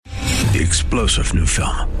the explosive new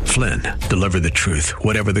film, Flynn, Deliver the Truth,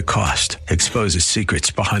 Whatever the Cost, exposes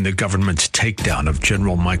secrets behind the government's takedown of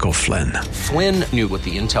General Michael Flynn. Flynn knew what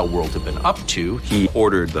the intel world had been up to. He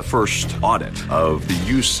ordered the first audit of the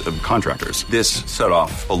use of contractors. This set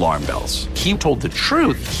off alarm bells. He told the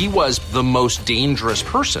truth. He was the most dangerous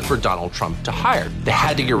person for Donald Trump to hire. They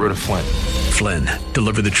had to get rid of Flynn. Flynn,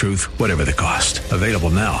 Deliver the Truth, Whatever the Cost. Available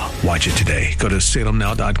now. Watch it today. Go to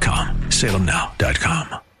salemnow.com.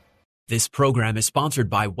 salemnow.com. This program is sponsored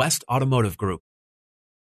by West Automotive Group.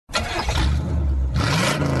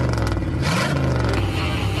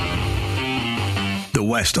 The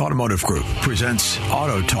West Automotive Group presents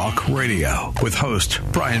Auto Talk Radio with host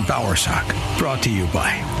Brian Bowersock. Brought to you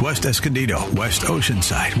by West Escondido, West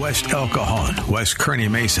Oceanside, West El Cajon, West Kearney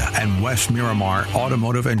Mesa, and West Miramar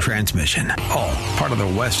Automotive and Transmission. All part of the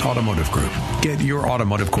West Automotive Group. Get your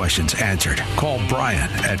automotive questions answered. Call Brian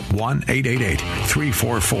at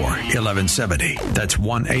 1-888-344-1170. That's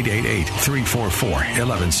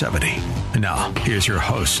 1-888-344-1170. And now, here's your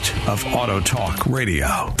host of Auto Talk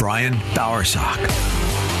Radio, Brian Bowersock.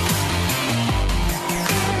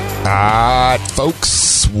 All right,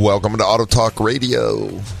 folks, welcome to Auto Talk Radio.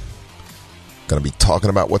 Going to be talking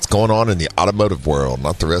about what's going on in the automotive world,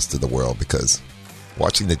 not the rest of the world, because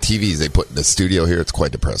watching the TVs they put in the studio here, it's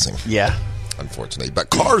quite depressing. Yeah. Unfortunately.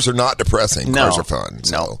 But cars are not depressing. No. Cars are fun.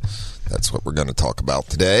 So that's what we're going to talk about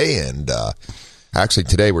today. And actually,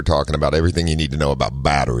 today we're talking about everything you need to know about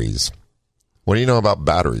batteries. What do you know about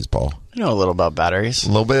batteries, Paul? I know a little about batteries. A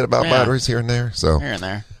little bit about batteries here and there. So Here and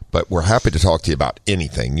there. But we're happy to talk to you about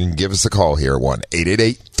anything. You can give us a call here,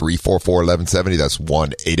 1-888-344-1170. That's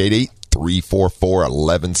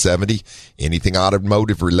 1-888-344-1170. Anything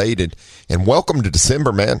automotive related. And welcome to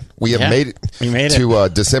December, man. We have made it to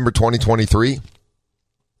December 2023.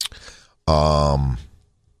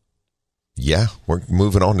 Yeah, we're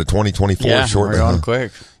moving on to 2024 shortly. We're going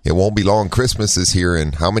quick. It won't be long. Christmas is here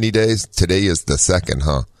in how many days? Today is the 2nd,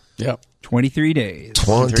 huh? Yep. 23 days.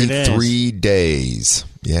 23 days.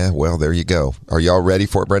 Yeah, well, there you go. Are y'all ready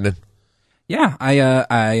for it, Brendan? Yeah,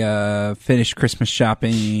 I finished Christmas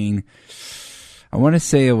shopping. I want to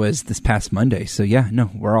say it was this past Monday. So yeah,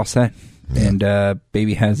 no, we're all set. Yeah. And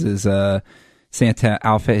baby has his Santa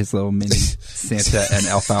outfit, his little mini Santa and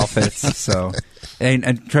elf outfits. So,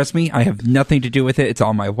 and trust me, I have nothing to do with it. It's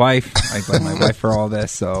all my wife. I blame my wife for all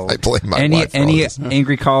this. So I blame my wife for all this.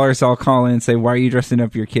 Angry callers, I'll call in and say, "Why are you dressing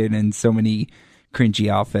up your kid in so many cringy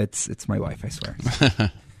outfits?" It's my wife, I swear.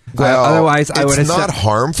 Well, otherwise, I would have. It's not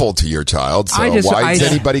harmful to your child, so why has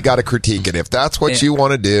anybody got to critique it? If that's what you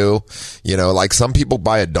want to do, you know, like some people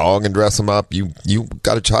buy a dog and dress them up. You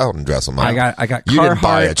got a child and dress them up. I got you didn't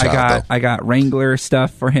buy a child. I got Wrangler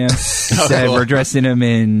stuff for him. Said we're dressing him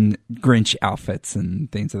in Grinch outfits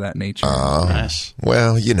and things of that nature. Nice.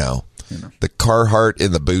 Well, you know. The Carhartt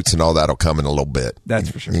and the boots and all that'll come in a little bit. That's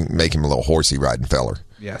for sure. You can make him a little horsey riding feller.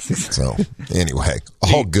 Yes. So, anyway,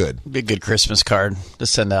 all good. Be a good Christmas card to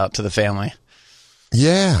send out to the family.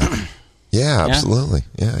 Yeah. Yeah, absolutely.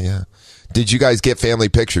 Yeah. Did you guys get family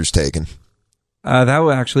pictures taken? That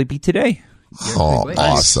will actually be today. Oh,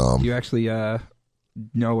 awesome. You actually know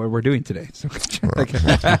what we're doing today. So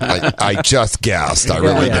I just guessed. I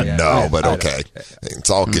really didn't know, but okay. It's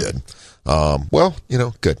all good. Well, you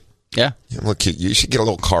know, good. Yeah. Look cute. You should get a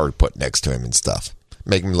little card put next to him and stuff.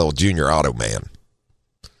 Make him a little junior auto man.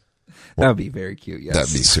 That would be very cute, yes.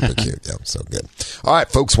 That'd be super cute. Yeah, so good. All right,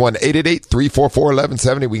 folks,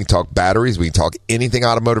 1-888-344-1170. We can talk batteries. We can talk anything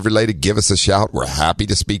automotive related. Give us a shout. We're happy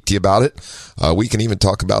to speak to you about it. We can even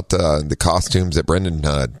talk about the costumes that Brendan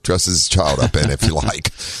dresses his child up in if you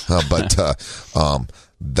like. But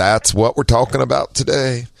that's what we're talking about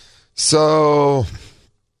today. So,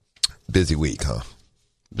 busy week, huh?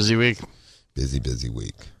 Busy week. Busy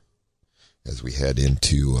week. As we head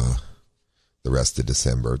into the rest of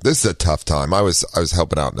December. This is a tough time. I was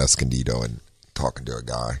helping out in Escondido and talking to a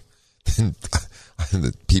guy. And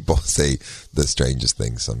people say the strangest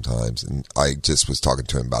things sometimes. And I just was talking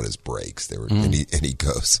to him about his brakes. They were, and he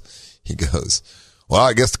goes, well,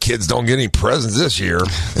 I guess the kids don't get any presents this year.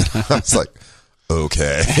 And I was like,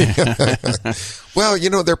 okay. Well, you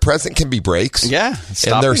know, their present can be brakes. Yeah.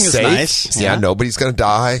 And they're safe. Nice. Yeah, nobody's going to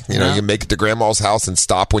die. You know, you can make it to grandma's house and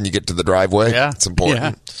stop when you get to the driveway. Yeah. It's important.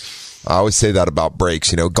 Yeah. I always say that about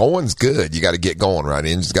brakes. You know, going's good. You got to get going right.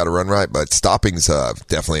 Engine's got to run right, but stopping's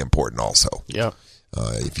definitely important also. Yeah.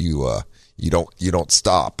 If you don't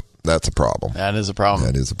stop, that's a problem. That is a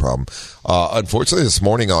problem. Unfortunately, this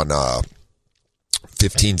morning on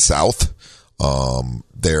 15 South,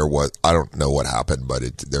 there was, I don't know what happened, but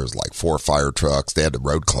there was like 4 fire trucks. They had the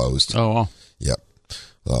road closed. Oh, wow. Yep.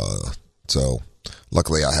 So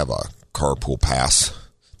luckily I have a carpool pass.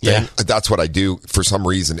 Yeah. That's what I do for some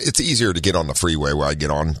reason. It's easier to get on the freeway where I get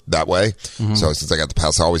on that way. Mm-hmm. So since I got the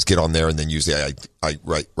pass, I always get on there, and then usually I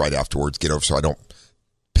right afterwards get over, so I don't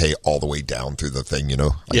pay all the way down through the thing,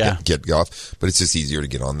 I get off, but it's just easier to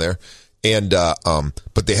get on there. And,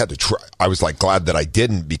 but they had to try. I was like glad that I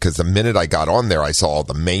didn't, because the minute I got on there, I saw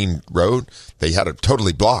the main road. They had it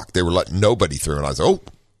totally blocked. They were letting nobody through. And I was like, oh,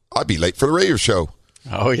 I'd be late for the radio show.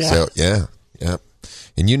 Oh, yeah. So, yeah.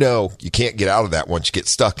 And you can't get out of that once you get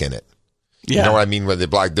stuck in it. Yeah. You know what I mean? When they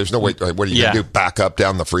block, there's no way. What are you going to do? Back up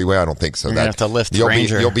down the freeway? I don't think so. You're going to have to lift the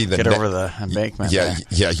Ranger. You'll be get over the embankment. Yeah.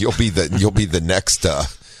 You'll be the next,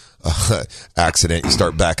 accident. You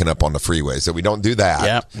start backing up on the freeway. So we don't do that.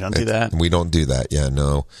 Yeah. We don't do that. We don't do that. Yeah.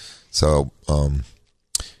 No. So,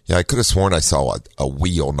 I could have sworn I saw a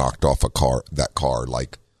wheel knocked off that car,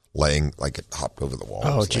 like laying, like it hopped over the wall.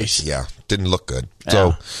 Oh, jeez. Yeah. Didn't look good. Yeah.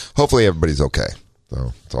 So hopefully everybody's okay.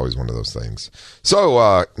 So it's always one of those things.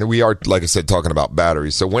 So we are, like I said, talking about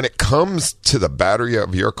batteries. So when it comes to the battery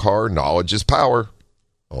of your car, knowledge is power.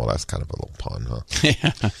 Oh, that's kind of a little pun, huh?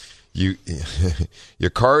 Yeah. Your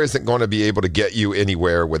car isn't going to be able to get you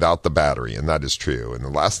anywhere without the battery, and that is true. And the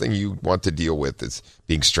last thing you want to deal with is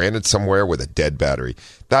being stranded somewhere with a dead battery.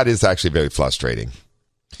 That is actually very frustrating.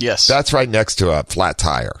 Yes. That's right next to a flat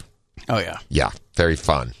tire. Oh, yeah. Yeah, very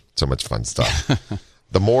fun. So much fun stuff.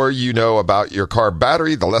 The more you know about your car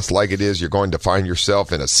battery, the less likely it is you're going to find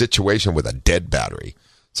yourself in a situation with a dead battery.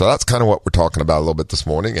 So that's kind of what we're talking about a little bit this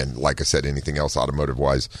morning. And like I said, anything else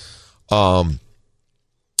automotive-wise.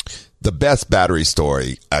 The best battery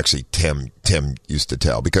story, actually, Tim used to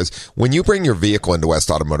tell, because when you bring your vehicle into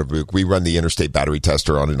West Automotive Group, we run the interstate battery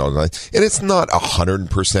tester on it all the night, and it's not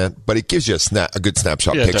 100%, but it gives you a good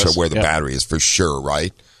snapshot picture of where the battery is for sure,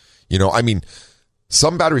 right?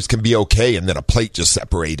 Some batteries can be okay, and then a plate just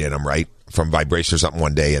separate in them, right, from vibration or something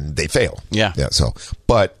one day, and they fail. Yeah. So,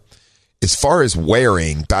 but as far as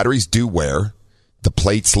wearing, batteries do wear. The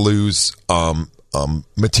plates lose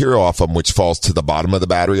material off them, which falls to the bottom of the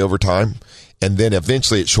battery over time, and then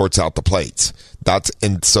eventually it shorts out the plates.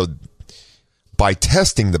 So by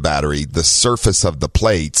testing the battery, the surface of the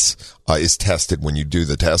plates is tested when you do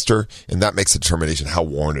the tester, and that makes a determination how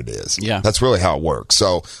worn it is. Yeah. That's really how it works.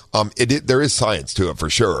 So there is science to it for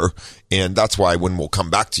sure, and that's why when we'll come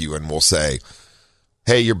back to you and we'll say,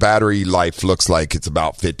 hey, your battery life looks like it's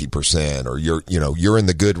about 50%, or you're in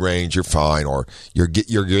the good range, you're fine, or you're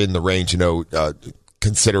in the range,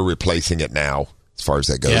 consider replacing it now as far as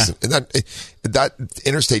that goes. Yeah. And that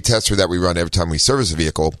interstate tester that we run every time we service a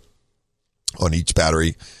vehicle on each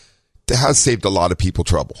battery, that has saved a lot of people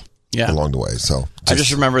trouble along the way. So I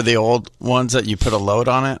just remember the old ones that you put a load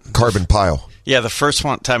on it. Carbon pile. Yeah, the first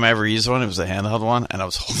time I ever used one, it was a handheld one, and I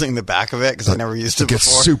was holding the back of it because I never used it before. It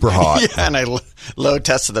gets super hot. Yeah, and I load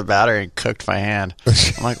tested the battery and cooked my hand.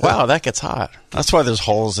 I'm like, wow, that gets hot. That's why there's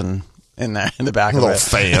holes in the back of it. A little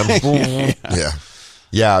fan.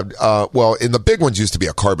 Yeah. Well, in the big ones used to be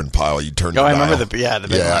a carbon pile. You turn. I remember the big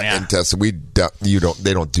one. Yeah, and test. They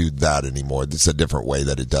don't do that anymore. It's a different way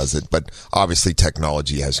that it does it. But obviously,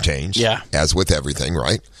 technology has changed. Yeah, as with everything,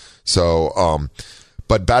 right? So,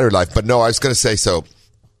 but battery life. But no, I was going to say so.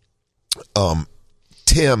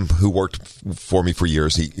 Tim, who worked for me for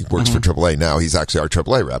years, he works for AAA now. He's actually our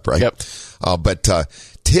AAA rep, right? Yep. But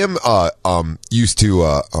Tim used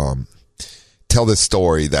to tell this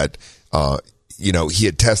story that he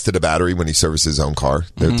had tested a battery when he serviced his own car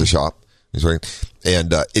there at the shop.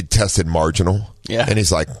 And it tested marginal. Yeah. And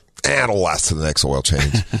he's like, it'll last to the next oil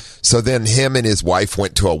change. So then him and his wife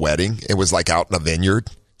went to a wedding. It was like out in a vineyard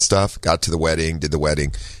stuff. Got to the wedding, did the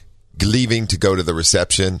wedding. Leaving to go to the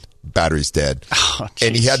reception, battery's dead. Oh,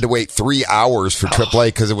 and he had to wait 3 hours for AAA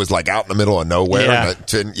because it was like out in the middle of nowhere.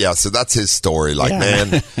 Yeah, so that's his story. Like, man,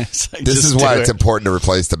 it's like, this is why it's important to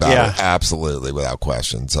replace the battery. Yeah. Absolutely, without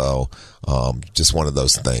question. So just one of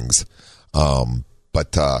those things.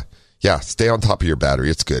 Stay on top of your battery.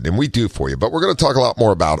 It's good. And we do for you. But we're going to talk a lot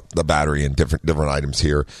more about the battery and different items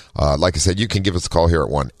here. Like I said, you can give us a call here at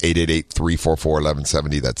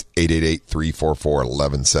 1-888-344-1170. That's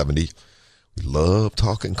 888-344-1170. We love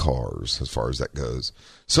talking cars as far as that goes.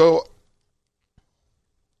 So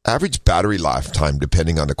average battery lifetime,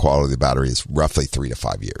 depending on the quality of the battery, is roughly 3 to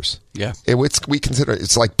 5 years. Yeah. We consider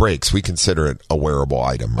it's like brakes. We consider it a wearable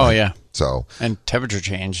item. Right? Oh, yeah. So and temperature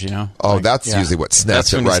change, that's usually what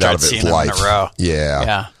snaps it right out of its life.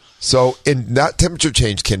 Yeah. So, and that temperature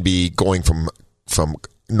change can be going from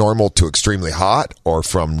normal to extremely hot, or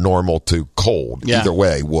from normal to cold. Yeah. Either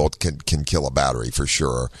way, can kill a battery for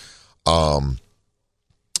sure.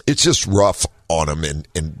 It's just rough on them,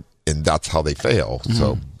 and that's how they fail.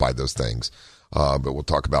 So by those things. but we'll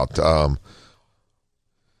talk about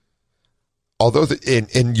although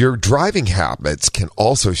in your driving habits can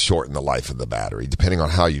also shorten the life of the battery, depending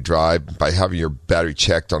on how you drive. By having your battery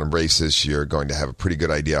checked on a basis, you're going to have a pretty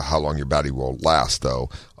good idea how long your battery will last,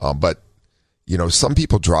 though. But, some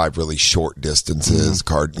people drive really short distances,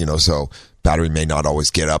 so battery may not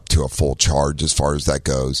always get up to a full charge as far as that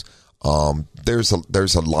goes. There's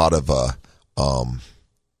a lot of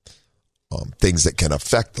things that can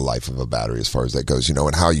affect the life of a battery as far as that goes,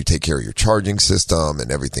 and how you take care of your charging system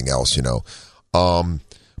and everything else,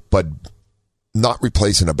 but not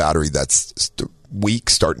replacing a battery that's weak,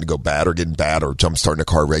 starting to go bad or getting bad, or jump starting a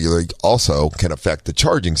car regularly also can affect the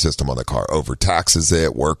charging system on the car, overtaxes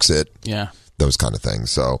it, works it, those kind of things.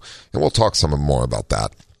 So, and we'll talk some more about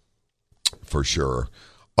that for sure.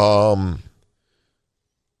 And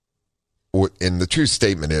the true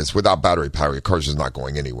statement is, without battery power, your car's just not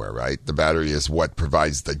going anywhere, right? The battery is what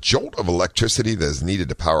provides the jolt of electricity that is needed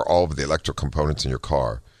to power all of the electrical components in your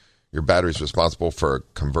car. Your battery is responsible for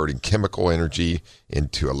converting chemical energy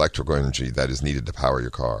into electrical energy that is needed to power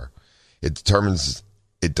your car. It delivers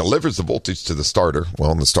the voltage to the starter.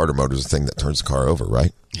 Well, and the starter motor is the thing that turns the car over,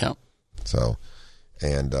 right? Yeah. So,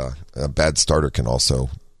 and a bad starter can also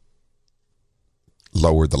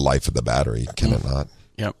lower the life of the battery, can it not?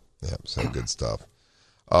 Yep. Yep, so good stuff.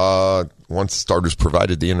 Once the starter's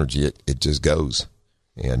provided the energy, it just goes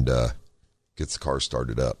and gets the car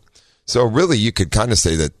started up. So really, you could kind of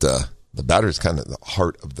say that the battery is kind of the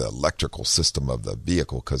heart of the electrical system of the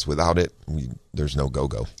vehicle, because without it, there's no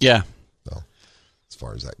go-go. Yeah. So, as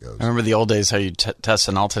far as that goes. I remember the old days how you test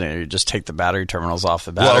an alternator. You just take the battery terminals off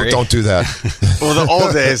the battery. Well, don't do that. Well, the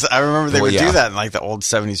old days, I remember they would do that in like the old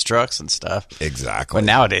 70s trucks and stuff. Exactly. But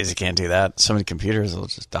nowadays, you can't do that. So many computers will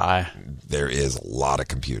just die. There is a lot of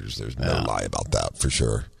computers. There's no lie about that, for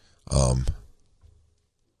sure.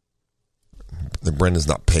 Brendan's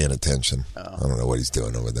not paying attention. I don't know what he's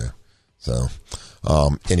doing over there. So,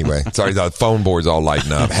 anyway, sorry, the phone board's all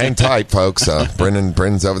lighting up. Hang tight, folks.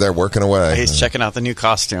 Brendan's over there working away. He's checking out the new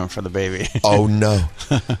costume for the baby. Oh, no.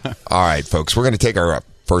 All right, folks, we're going to take our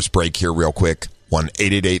first break here real quick.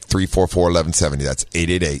 1-888-344-1170. That's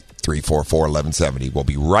 888-344-1170. We'll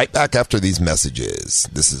be right back after these messages.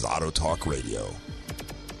 This is Auto Talk Radio.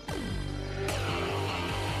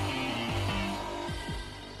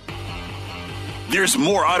 There's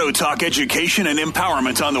more Auto Talk education and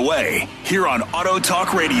empowerment on the way here on Auto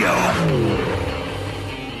Talk Radio.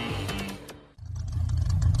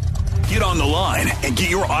 Get on the line and get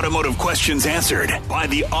your automotive questions answered by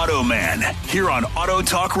the Auto Man here on Auto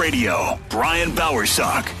Talk Radio. Brian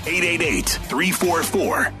Bowersock,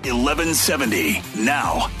 888-344-1170.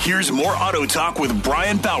 Now, here's more Auto Talk with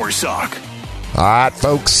Brian Bowersock. All right,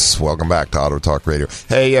 folks, welcome back to Auto Talk Radio.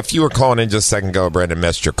 Hey, if you were calling in just a second ago, Brandon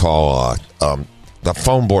missed your call. The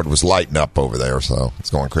phone board was lighting up over there, so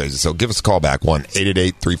it's going crazy. So give us a call back,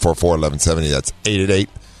 1-888-344-1170. That's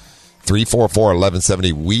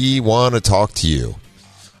 888-344-1170. We want to talk to you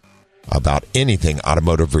about anything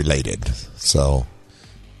automotive related. So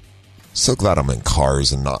glad I'm in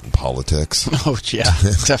cars and not in politics. Oh, yeah,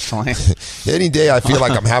 definitely. Any day I feel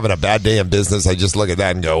like I'm having a bad day in business, I just look at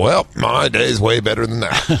that and go, well, my day's way better than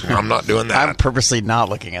that. I'm not doing that. I'm purposely not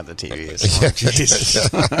looking at the TVs. Oh, Jesus.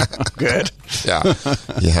 Good. Yeah,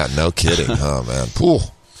 no kidding. Oh, man. Pool.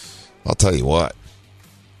 I'll tell you what.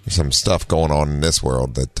 There's some stuff going on in this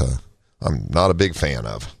world that I'm not a big fan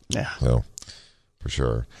of. Yeah. So, for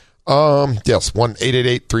sure. Yes,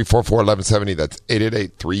 1-888-344-1170. That's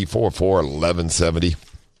 888-344-1170.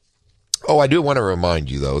 Oh, I do want to remind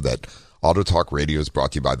you, though, that Auto Talk Radio is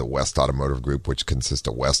brought to you by the West Automotive Group, which consists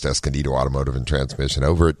of West Escondido Automotive and Transmission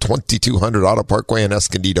over at 2200 Auto Parkway in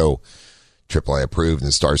Escondido. AAA approved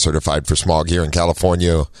and STAR certified for smog here in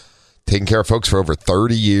California. Taking care of folks for over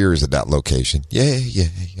 30 years at that location. Yay.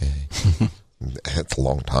 That's a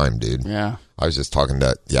long time, dude. Yeah. I was just talking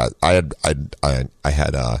to, I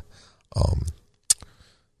had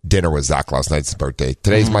dinner with Zach last night. It's his birthday.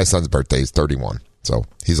 Today's my son's birthday. He's 31. So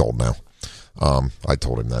he's old now. I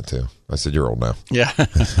told him that too. I said, you're old now. Yeah.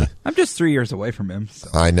 I'm just 3 years away from him. So.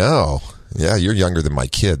 I know. Yeah, you're younger than my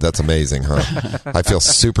kid. That's amazing, huh? I feel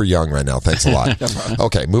super young right now. Thanks a lot.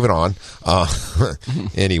 Okay, moving on.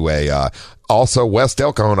 Anyway, also West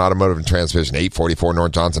El Cajon Automotive and Transmission, 844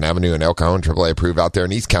 North Johnson Avenue in El Cajon, AAA approved out there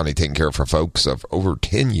in East County, taking care of for folks of over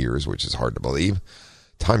 10 years, which is hard to believe.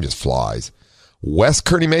 Time just flies. West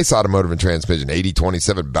Kearny Mesa Automotive and Transmission,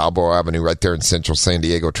 8027 Balboa Avenue, right there in Central San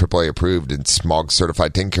Diego, AAA approved and smog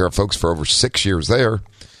certified, taking care of folks for over 6 years there.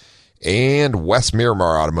 And West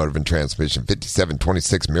Miramar Automotive and Transmission,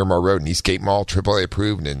 5726 Miramar Road in Eastgate Mall, AAA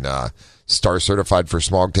approved and Star certified for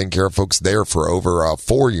smog, taking care of folks there for over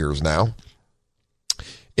 4 years now.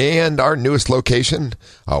 And our newest location,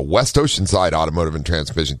 West Oceanside Automotive and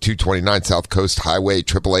Transmission, 229 South Coast Highway,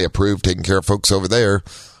 AAA approved, taking care of folks over there.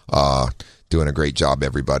 Doing a great job,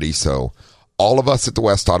 everybody. So all of us at the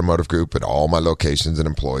West Automotive Group at all my locations and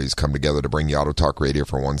employees come together to bring you Auto Talk Radio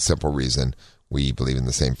for one simple reason. We believe in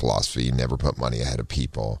the same philosophy, never put money ahead of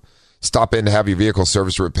people. Stop in to have your vehicle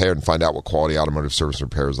service or repaired and find out what quality automotive service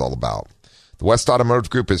and repair is all about. The West Automotive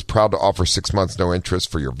Group is proud to offer 6 months no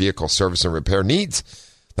interest for your vehicle service and repair needs.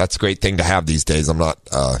 That's a great thing to have these days. I'm not,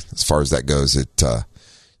 as far as that goes, it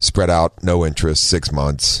spread out, no interest, 6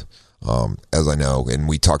 months, as I know. And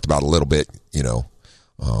we talked about a little bit,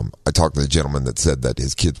 I talked to the gentleman that said that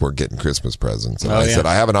his kids weren't getting Christmas presents. And I said,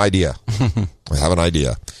 I have an idea.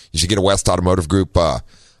 You should get a West Automotive Group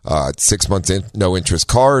 6 months no interest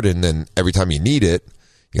card, and then every time you need it,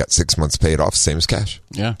 you got 6 months paid off, same as cash.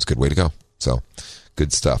 Yeah. It's a good way to go. So,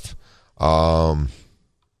 good stuff.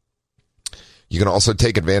 You can also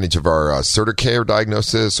take advantage of our CertiCare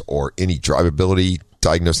diagnosis or any drivability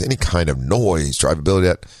diagnosis, any kind of noise,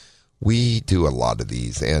 drivability. We do a lot of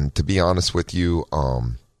these. And to be honest with you,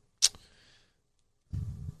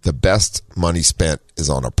 the best money spent is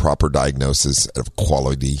on a proper diagnosis at a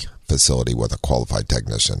quality facility with a qualified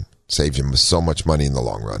technician. Saves you so much money in the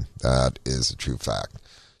long run. That is a true fact.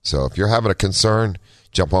 So if you're having a concern,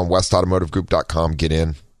 jump on westautomotivegroup.com, get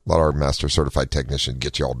in, let our master certified technician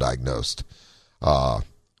get you all diagnosed.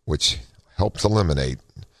 Which helps eliminate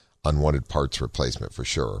unwanted parts replacement for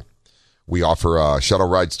sure. We offer shuttle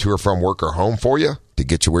rides to or from work or home for you to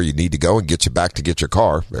get you where you need to go and get you back to get your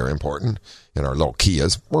car. Very important. In our little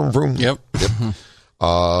Kias. Vroom, vroom. Yep.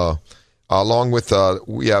 Along with,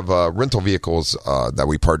 we have rental vehicles that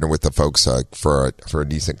we partner with the folks for a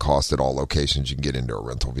decent cost at all locations. You can get into a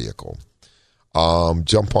rental vehicle.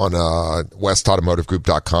 Jump on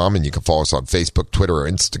westautomotivegroup.com, and you can follow us on Facebook, Twitter, or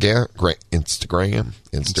Instagram.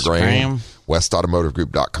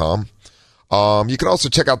 westautomotivegroup.com. You can also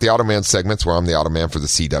check out the Automan segments where I'm the Automan for the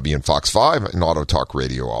CW and Fox 5 and Auto Talk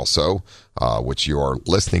Radio also, which you are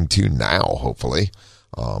listening to now, hopefully.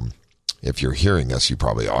 If you're hearing us, you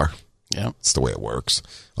probably are. Yeah. It's the way it works.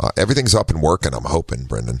 Everything's up and working, I'm hoping,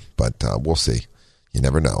 Brendan, but we'll see. You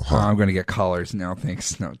never know, huh? I'm going to get callers now,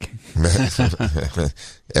 thanks. No, okay.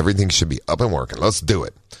 Everything should be up and working. Let's do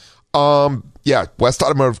it.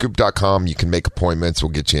 westautomotivegroup.com. You can make appointments.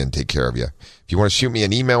 We'll get you in, take care of you. If you want to shoot me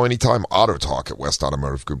an email anytime,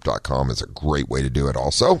 autotalk@westautomotivegroup.com is a great way to do it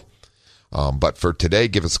also. But for today,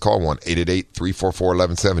 give us a call,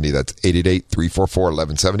 1-888-344-1170. That's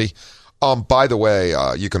 888-344-1170. By the way,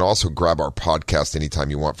 you can also grab our podcast anytime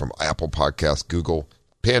you want from Apple Podcasts, Google,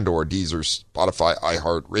 Pandora, Deezer, Spotify,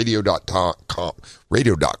 iHeart, radio.com,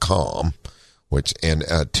 and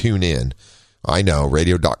tune in. I know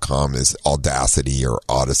radio.com is Audacity or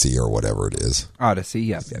Odyssey or whatever it is. Odyssey,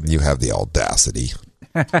 yeah. You have the audacity.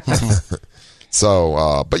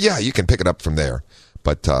 So, but yeah, you can pick it up from there.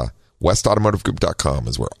 But westautomotivegroup.com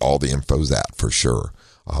is where all the info's at for sure.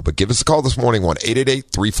 But give us a call this morning,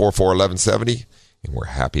 1-888-344-1170, and we're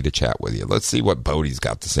happy to chat with you. Let's see what Bodie's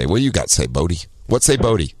got to say. What do you got to say, Bodie? What say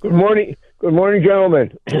Bodie? Good morning. Good morning,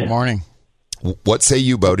 gentlemen. Good morning. What say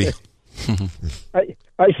you, Bodie?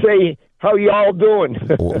 I say, how y'all doing?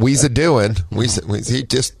 We's a-doing. We's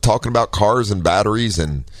just talking about cars and batteries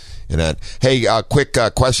and that. Hey, quick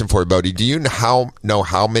question for you, Bodie. Do you know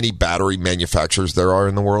how many battery manufacturers there are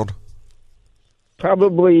in the world?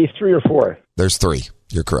 Probably 3 or 4. There's 3.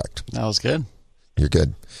 You're correct. That was good. You're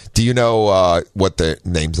good. Do you know what the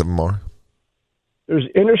names of them are? There's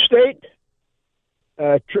Interstate,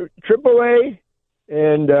 AAA,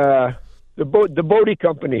 and the Bodie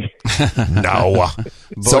Company. No.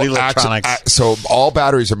 Bodie Electronics. So all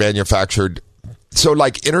batteries are manufactured. So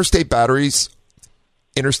like Interstate Batteries,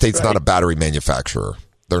 Interstate's not a battery manufacturer.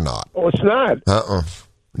 They're not. Oh, it's not?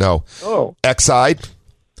 No. Oh. Exide,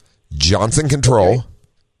 Johnson Control,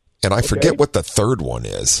 and I forget what the third one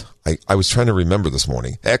is. I was trying to remember this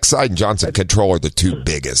morning. Exide and Johnson Control are the 2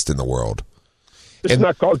 biggest in the world. It's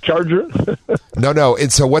not called Charger? No.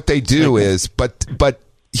 And so what they do is, but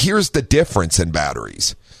here's the difference in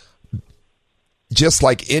batteries. Just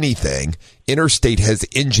like anything, Interstate has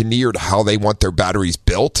engineered how they want their batteries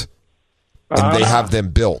built, and they have them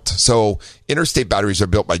built. So Interstate batteries are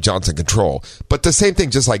built by Johnson Control. But the same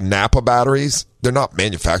thing, just like Napa batteries, they're not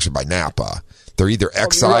manufactured by Napa. They're either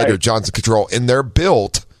Exide or Johnson Control, and they're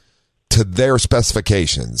built to their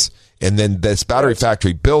specifications. And then this battery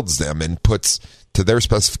factory builds them and puts to their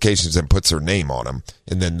specifications and puts their name on them,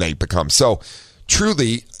 and then they become. So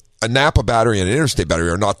truly, a Napa battery and an Interstate battery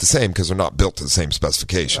are not the same because they're not built to the same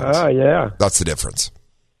specifications. Yeah. That's the difference.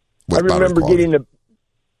 I remember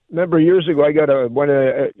Remember years ago, I got I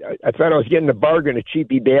thought I was getting a bargain, a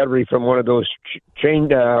cheapy battery from one of those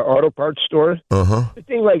chained auto parts stores. Uh-huh. The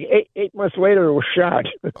thing, like 8 months later, it was shot.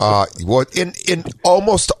 Well, in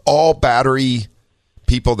almost all battery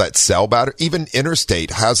people that sell battery, even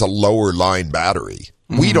Interstate has a lower line battery.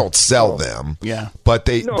 We don't sell them. Yeah. But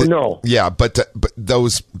they No. Yeah, but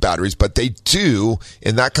those batteries, but they do,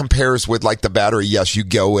 and that compares with like the battery. Yes, you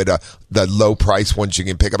go at the low price ones you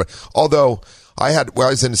can pick up. Although I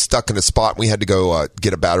was stuck in a spot, and we had to go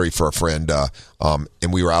get a battery for a friend, and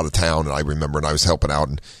we were out of town, and I remember, and I was helping out,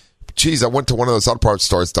 and geez, I went to one of those auto parts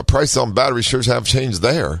stores. The price on batteries sure have changed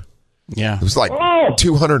there. Yeah. It was like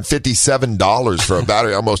 $257 for a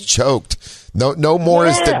battery. I almost choked. No more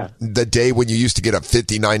is the day when you used to get a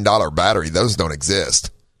 $59 battery. Those don't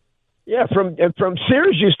exist. Yeah, from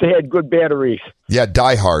Sears used to have good batteries. Yeah,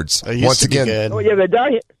 diehards. Once again. Oh yeah, the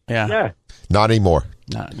die. Yeah. Not anymore.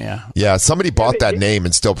 Yeah, somebody bought that name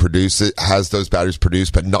and still has those batteries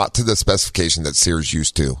produced, but not to the specification that Sears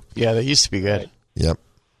used to. Yeah, they used to be good. Yep.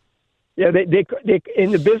 Yeah, they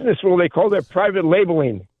in the business world they call that private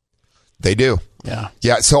labeling. They do. Yeah.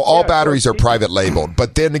 Yeah, so all batteries are private labeled,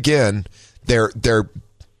 but then again, they're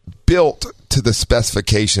built to the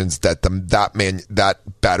specifications that that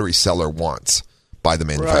battery seller wants by the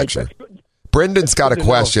manufacturer. Right. Brendan's got a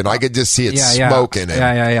question. I could just see it smoking.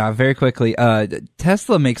 Yeah. Very quickly.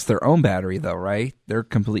 Tesla makes their own battery, though, right? They're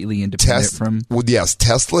completely independent from... Well, yes,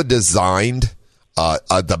 Tesla designed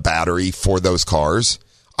the battery for those cars.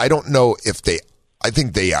 I don't know if they... I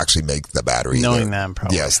think they actually make the battery. Knowing them,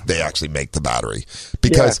 probably. Yes, they actually make the battery.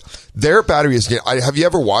 Because their battery is... Have you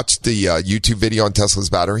ever watched the YouTube video on Tesla's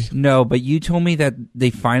battery? No, but you told me that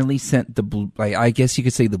they finally sent the... I guess you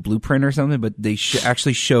could say the blueprint or something, but they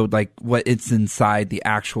actually showed like what it's inside the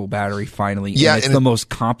actual battery finally. Yeah, and it's the most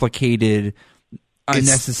complicated...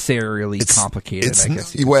 unnecessarily complicated, I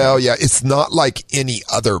guess. It's not like any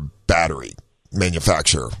other battery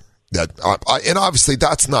manufacturer. And obviously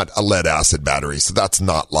that's not a lead acid battery, so that's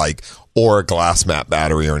not like or a glass mat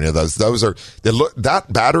battery or any of those. That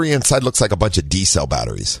battery inside looks like a bunch of D-cell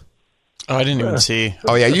batteries. Oh, I didn't even see.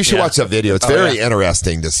 Oh yeah, you should watch that video. It's very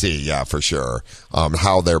interesting to see. Yeah, for sure.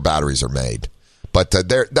 How their batteries are made, but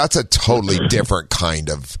that's a totally different kind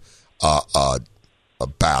of a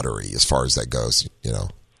battery as far as that goes.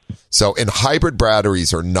 So and hybrid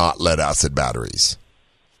batteries are not lead acid batteries.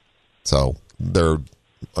 So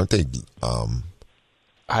aren't they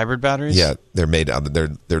hybrid batteries? Yeah, they're made out of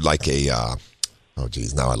they're like a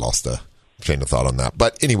now I lost the train of thought on that.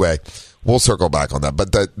 But anyway, we'll circle back on that.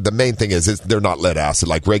 But the main thing is they're not lead acid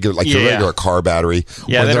like your regular car battery.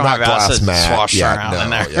 Yeah, they're don't not have glass mat. Swashed around in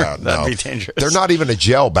there. Yeah, that'd be dangerous. They're not even a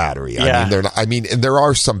gel battery. Yeah. And there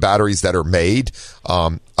are some batteries that are made.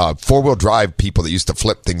 4-wheel drive people that used to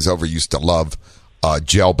flip things over used to love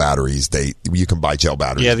gel batteries. You can buy gel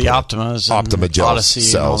batteries. Yeah, the Optima gel Odyssey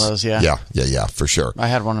cells. And all those. Yeah, for sure. I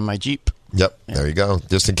had one in my Jeep. Yep, there you go.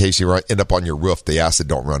 Just in case you end up on your roof, the acid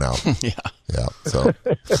don't run out. Yeah. So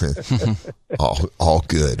all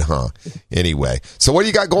good, huh? Anyway, so what do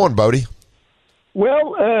you got going, Bodie?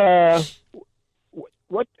 Well,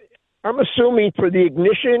 what I'm assuming for the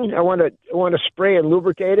ignition, I want to spray and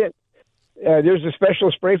lubricate it. There's a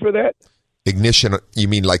special spray for that. Ignition? You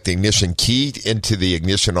mean like the ignition key into the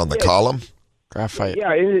ignition on the column? Graphite.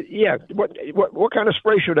 Yeah. What kind of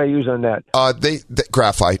spray should I use on that?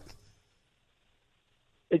 Graphite.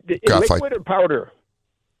 Graphite. Liquid or powder?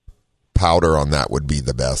 Powder on that would be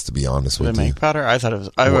the best, to be honest with you. Make powder? I thought it was.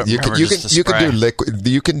 You can do liquid.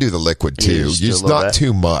 You can do the liquid too. Just not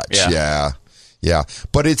too much. Yeah.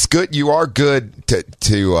 But it's good. You are good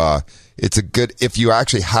to. It's a good if you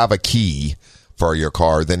actually have a key for your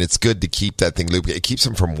car, then it's good to keep that thing lubricated. It keeps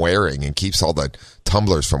them from wearing and keeps all the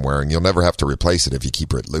tumblers from wearing. You'll never have to replace it if you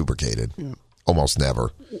keep it lubricated. Almost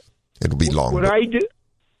never. It'll be long.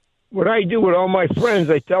 What I do with all my friends,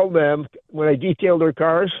 I tell them when I detail their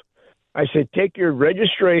cars, I said, take your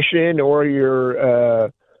registration or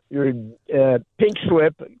your pink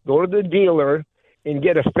slip, go to the dealer and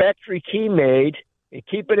get a factory key made and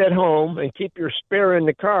keep it at home and keep your spare in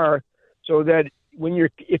the car so that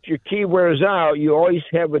if your key wears out, you always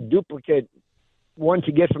have a duplicate one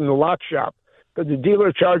to get from the lock shop because the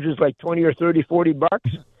dealer charges like $20 or $30, $40.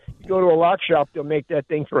 You go to a lock shop, they'll make that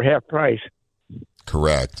thing for half price.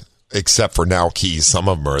 Correct. Except for now keys, some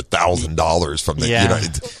of them are $1,000 from the.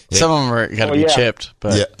 Some of them are got to be chipped.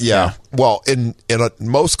 But yeah. Well, in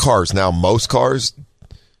most cars now,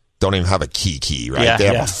 don't even have a key, right? Yeah, they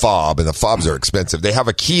have a fob, and the fobs are expensive. They have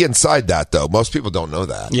a key inside that, though. Most people don't know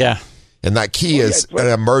that. Yeah. And that key is an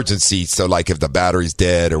emergency, so like if the battery's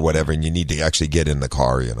dead or whatever, and you need to actually get in the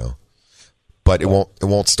car, But it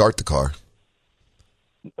won't start the car.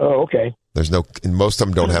 Oh, okay. And most of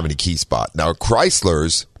them don't have any key spot. Now,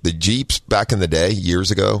 Chryslers, the Jeeps back in the day, years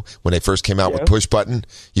ago, when they first came out with push button,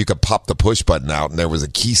 you could pop the push button out and there was a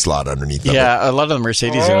key slot underneath of it. Yeah, a lot of the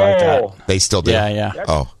Mercedes are like that. They still do? Yeah.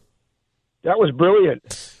 That was brilliant.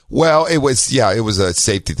 Well, it was a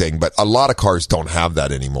safety thing, but a lot of cars don't have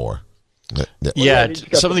that anymore. Yeah,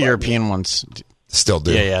 some of the European ones still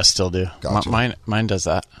do. Yeah, still do. Gotcha. Mine does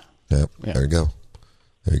that. Yep. Yeah. There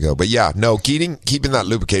you go. But yeah, no, keeping that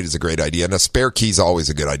lubricated is a great idea, and a spare key is always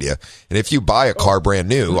a good idea. And if you buy a car brand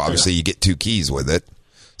new, obviously you get 2 keys with it.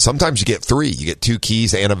 Sometimes you get 3. You get 2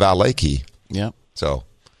 keys and a valet key. Yep. So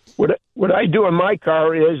what I do in my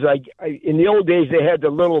car is I in the old days they had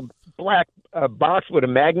the little black box with a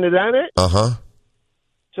magnet on it. Uh-huh.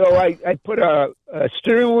 So I put a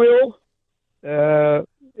steering wheel,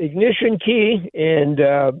 ignition key, and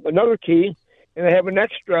another key. And I have an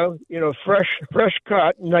extra, fresh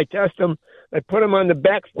cut, and I test them. I put them on the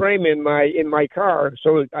back frame in my car,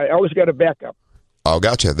 so I always got a backup. Oh,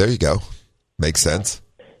 gotcha. There you go. Makes sense.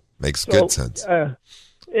 Makes good sense.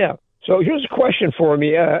 Yeah. So here's a question for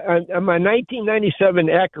me. On my 1997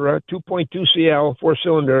 Acura 2.2 CL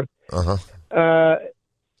 4-cylinder,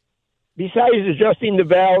 besides adjusting the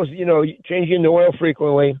valves, changing the oil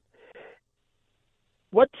frequently,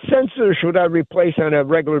 what sensor should I replace on a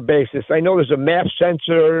regular basis? I know there's a MAP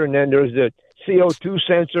sensor, and then there's the CO2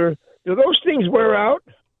 sensor. Do those things wear out?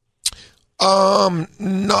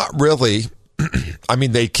 Not really. I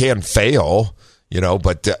mean, they can fail,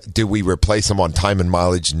 but do we replace them on time and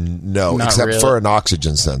mileage? No, Not except really. for an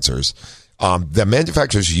oxygen sensors. The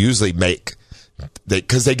manufacturers usually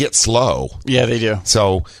because they get slow. Yeah, they do.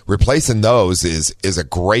 So replacing those is a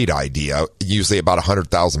great idea, usually about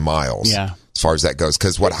 100,000 miles. Yeah. As far as that goes,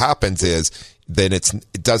 because what happens is then it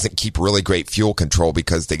doesn't keep really great fuel control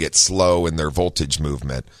because they get slow in their voltage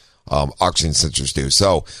movement. Oxygen sensors do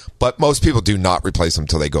so, but most people do not replace them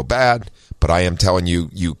until they go bad. But I am telling you,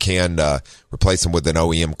 you can replace them with an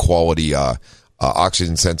OEM quality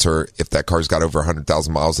oxygen sensor if that car's got over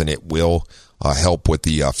 100,000 miles, and it will help with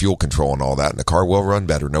the fuel control and all that, and the car will run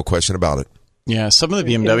better, no question about it. Yeah, some of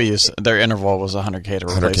the BMWs, their interval was 100K to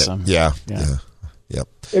replace them. Yeah. Yep.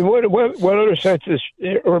 And what other sensors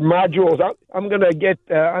or modules? I'm going to get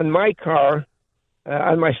on my car,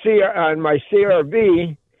 on my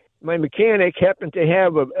CRV. My mechanic happened to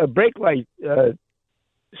have a brake light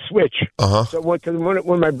switch. So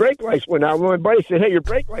when my brake lights went out, my buddy said, "Hey, your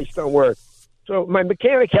brake lights don't work." So my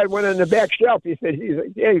mechanic had one on the back shelf. He's like,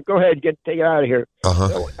 "Hey, go ahead, take it out of here."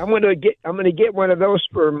 So I'm going to get one of those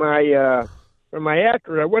for my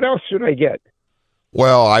Acura. What else should I get?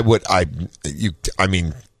 Well, I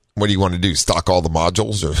mean, what do you want to do? Stock all the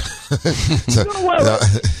modules, or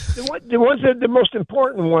the ones that are the most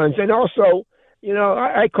important ones, and also,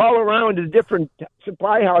 I call around to different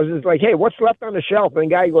supply houses, like, hey, what's left on the shelf? And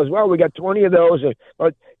the guy goes, well, we got 20 of those,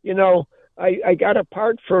 but I got a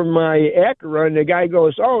part for my Acura, and the guy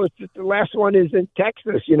goes, oh, it's just the last one is in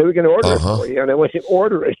Texas. We can order it for you, and I went to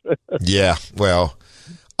order it. Yeah, well.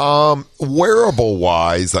 Wearable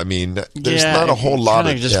wise, I mean, there's not a whole lot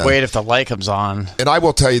of just wait if the light comes on. And I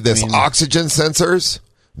will tell you this: oxygen sensors,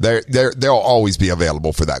 they'll always be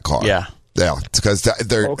available for that car. Yeah, because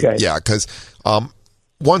they're okay. Yeah, because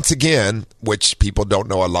once again, which people don't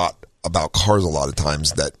know a lot about cars a lot of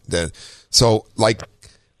times, so like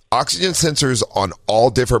oxygen sensors on all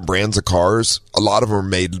different brands of cars, a lot of them are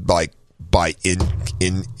made by in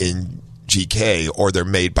GK, or they're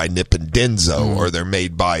made by Nippon Denso, or they're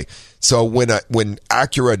made by. So when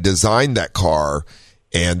Acura designed that car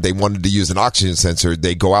and they wanted to use an oxygen sensor,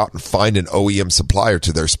 they go out and find an OEM supplier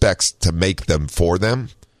to their specs to make them for them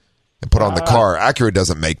and put on the car. Acura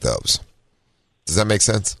doesn't make those. Does that make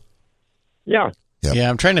sense? Yeah. Yep. Yeah,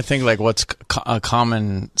 I'm trying to think like what's a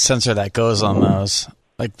common sensor that goes on those.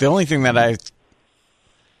 Like the only thing that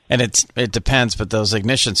and it depends, but those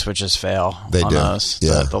ignition switches fail on those.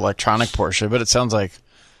 Yeah. The electronic portion. But it sounds like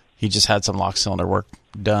he just had some lock cylinder work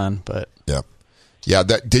done. But yeah.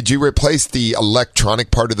 Did you replace the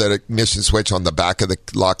electronic part of that ignition switch on the back of the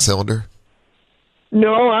lock cylinder?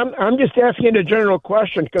 No, I'm just asking a general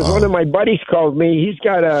question because one of my buddies called me. He's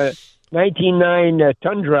got a 1999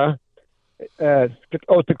 Tundra,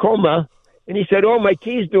 Tacoma, and he said, "Oh, my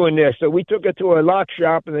key's doing this." So we took it to a lock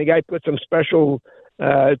shop, and the guy put some special.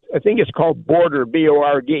 I think it's called Border,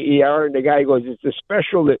 BORDER, and the guy goes, "It's a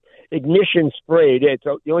special ignition spray. It's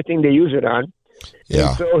the only thing they use it on." Yeah.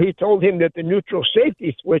 And so he told him that the neutral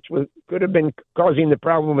safety switch could have been causing the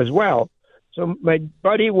problem as well. So my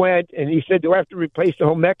buddy went and he said, do I have to replace the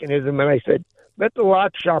whole mechanism? And I said, let the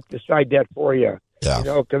lock shop decide that for you. Yeah. You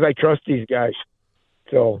know, because I trust these guys.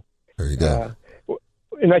 So there you go.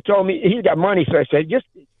 And I told him he's got money, so I said, just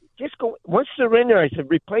go. Once they're in there, I said,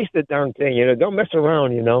 replace the darn thing. You know, don't mess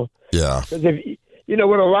around. You know. Yeah. Because if you know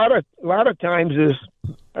what a lot of times is,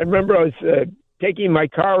 I remember I was taking my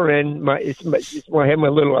car in. I had my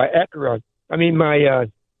little Acura. I mean,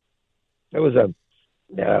 it was a.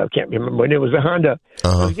 I can't remember when it was a Honda.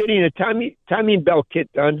 I was getting a timing belt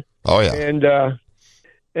kit done. Oh yeah. And the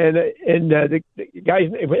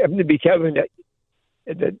guy's name happened to be Kevin,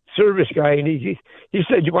 the service guy, and he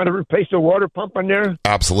said, "You want to replace the water pump on there?"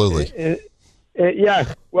 Absolutely. And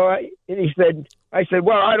yeah. Well, I said,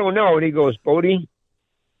 well, I don't know. And he goes, Bodie,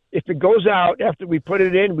 if it goes out after we put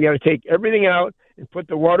it in, we got to take everything out and put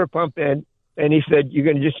the water pump in. And he said, you're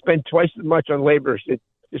going to just spend twice as much on labor. He said,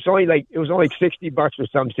 it was only $60 or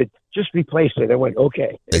something. He said, just replace it. I went,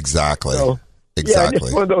 okay. Exactly. So, exactly. Yeah,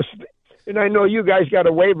 it's one of those. And I know you guys got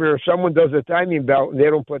a waiver if someone does a timing belt and they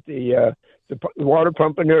don't put the water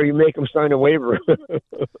pump in there, you make them sign a waiver.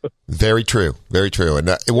 Very true. Very true. And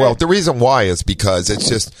the reason why is because it's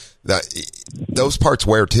just that those parts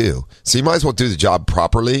wear too. So you might as well do the job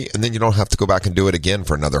properly, and then you don't have to go back and do it again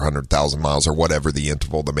for another 100,000 miles or whatever the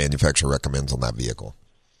interval the manufacturer recommends on that vehicle.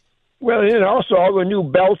 Well, and also all the new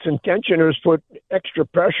belts and tensioners put extra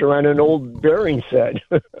pressure on an old bearing set.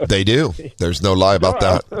 They do. There's no lie about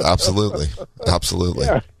that. Absolutely. Absolutely.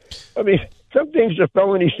 Yeah. I mean, some things are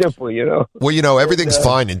felony simple, you know. Well, everything's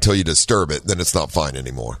fine until you disturb it. Then it's not fine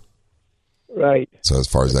anymore. Right. So as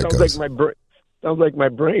far as that goes. Sounds like my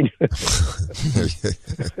brain.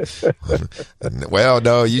 Well,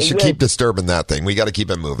 no, you should keep disturbing that thing. We got to keep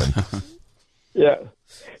it moving. Yeah.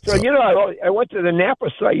 So I went to the Napa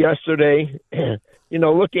site yesterday,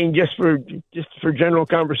 looking just for general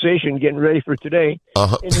conversation, getting ready for today.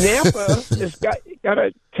 Uh-huh. And Napa has got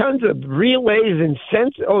tons of relays and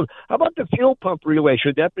sensors. Oh, how about the fuel pump relay?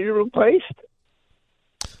 Should that be replaced?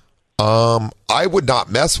 I would not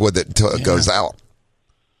mess with it until it goes out.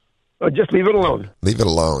 Oh, just leave it alone. Leave it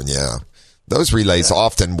alone, yeah. Those relays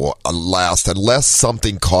often will last unless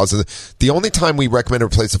something causes. The only time we recommend to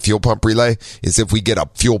replace a fuel pump relay is if we get a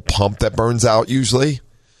fuel pump that burns out, usually,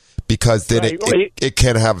 because then it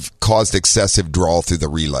can have caused excessive draw through the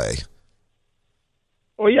relay.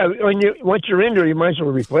 Oh, yeah. Once you're in there, you might as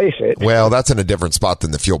well replace it. Well, that's in a different spot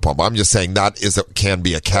than the fuel pump. I'm just saying that can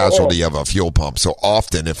be a casualty of a fuel pump. So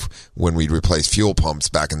often when we replace fuel pumps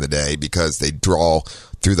back in the day, because they draw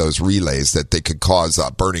through those relays, that they could cause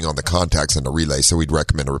burning on the contacts in the relay. So we'd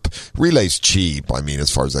recommend relay's cheap,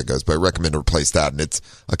 as far as that goes, but I recommend to replace that, and it's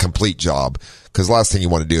a complete job. Because the last thing you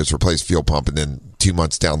want to do is replace fuel pump, and then 2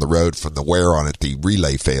 months down the road from the wear on it, the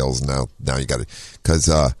relay fails. Now you got to, because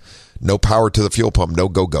no power to the fuel pump, no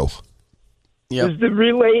go-go. Yep. Is the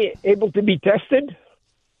relay able to be tested?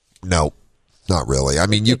 No, not really.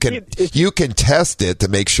 You can test it to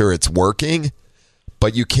make sure it's working,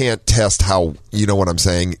 but you can't test how, you know what I'm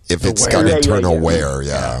saying, if it's got internal wear,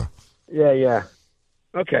 yeah. Yeah.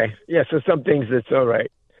 Okay. Yeah, so some things it's all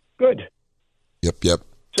right. Good. Yep.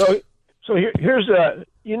 So here's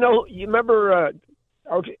you remember,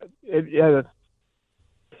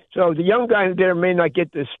 so the young guy there may not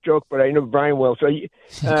get this joke, but I know Brian will. So, you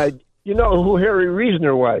know who Harry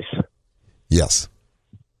Reasoner was? Yes.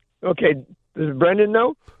 Okay. Does Brendan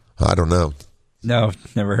know? I don't know. No,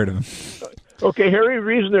 never heard of him. Okay, Harry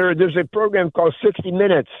Reasoner, there's a program called 60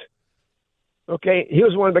 Minutes. Okay, he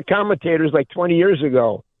was one of the commentators like 20 years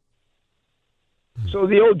ago. So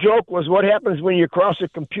the old joke was, what happens when you cross a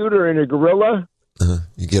computer and a gorilla?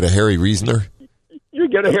 You get a Harry Reasoner? You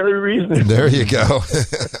get a Harry Reasoner. There you go.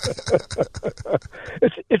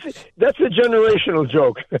 That's a generational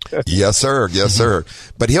joke. Yes, sir.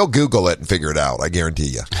 But he'll Google it and figure it out, I guarantee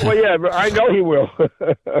you. Well, yeah, I know he will.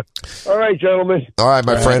 All right, gentlemen. All right,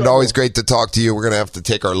 my friend. Always great to talk to you. We're going to have to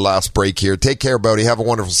take our last break here. Take care, Bodie. Have a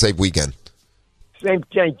wonderful, safe weekend. Same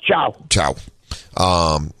thing. Ciao.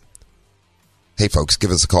 Hey, folks, give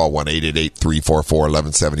us a call,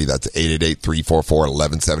 1-888-344-1170. That's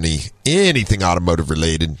 888-344-1170. Anything automotive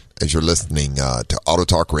related as you're listening to Auto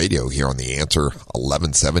Talk Radio here on The Answer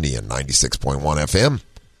 1170 and 96.1 FM.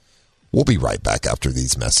 We'll be right back after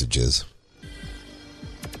these messages.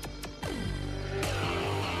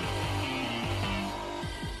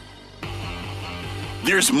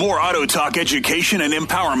 There's more Auto Talk education and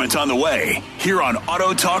empowerment on the way here on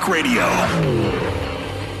Auto Talk Radio.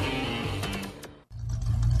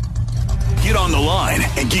 Get on the line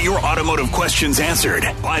and get your automotive questions answered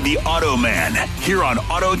by the Auto Man here on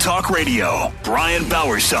Auto Talk Radio. Brian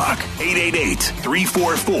Bowersock,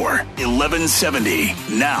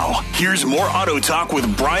 888-344-1170. Now, here's more Auto Talk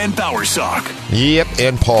with Brian Bowersock. Yep,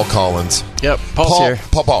 and Paul Collins. Yep, Paul's here.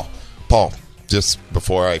 Paul. Just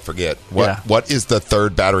before I forget, what is the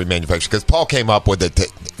third battery manufacturer? Because Paul came up with it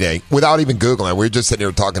without even Googling. We were just sitting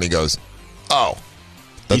here talking. He goes,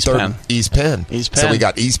 East Penn. East Penn. So we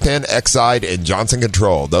got East Penn, Exide, and Johnson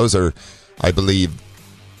Control. Those are, I believe,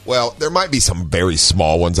 well, there might be some very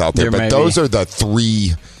small ones out there, but those are the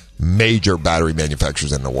three major battery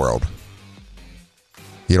manufacturers in the world.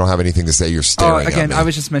 You don't have anything to say? You're staring at me. I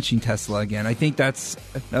was just mentioning Tesla again. I think that's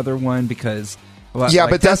another one because... but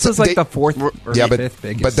Tesla's like the fourth or fifth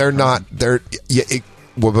biggest. But they're not. But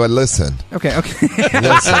listen. Okay.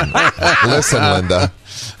 Listen, Linda.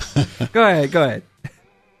 Go ahead.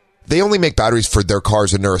 They only make batteries for their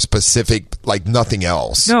cars, and they're a specific, like nothing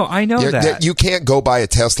else. No, I know that. You can't go buy a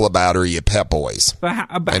Tesla battery at Pep Boys. But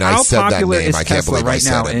how popular is Tesla right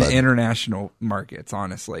now in international markets?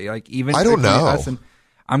 Honestly, like even I don't know.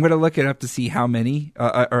 I'm going to look it up to see how many,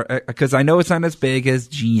 because I know it's not as big as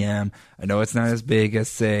GM. I know it's not as big as,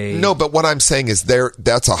 say... No, but what I'm saying is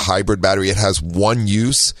that's a hybrid battery. It has one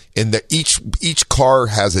use, and each car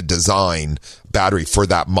has a design battery for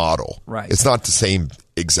that model. Right. It's not the same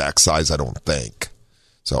exact size, I don't think.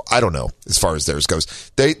 So I don't know as far as theirs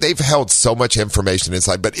goes. They've held so much information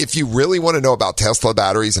inside, but if you really want to know about Tesla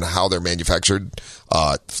batteries and how they're manufactured,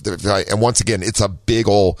 and once again, it's a big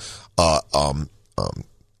old...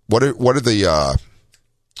 What are the...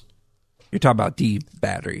 You're talking about D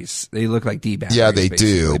batteries. They look like D batteries. Yeah, they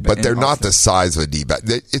do, but they're not the size of a D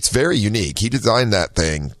battery. It's very unique. He designed that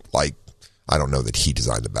thing like... I don't know that he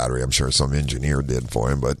designed the battery. I'm sure some engineer did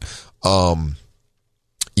for him, but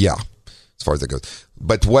yeah, as far as that goes.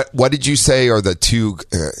 But what did you say are the two?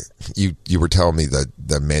 You were telling me the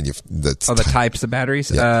types of batteries.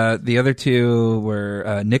 Yeah. The other two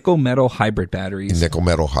were nickel metal hybrid batteries. Nickel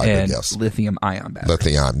metal hybrid, and yes. Lithium ion batteries.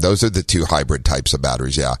 Lithium. Those are the two hybrid types of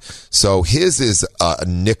batteries. Yeah. So his is a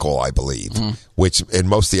nickel, I believe, which and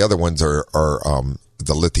most of the other ones are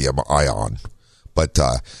the lithium ion. But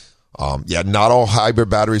not all hybrid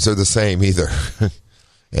batteries are the same either.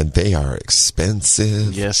 And they are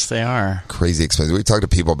expensive. Yes, they are. Crazy expensive. We talked to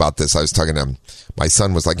people about this. I was talking to him. My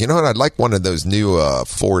son was like, you know what? I'd like one of those new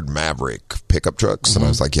Ford Maverick pickup trucks. And I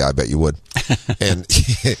was like, yeah, I bet you would. But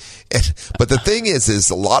the thing is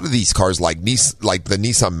a lot of these cars, like the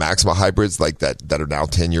Nissan Maxima hybrids, like that are now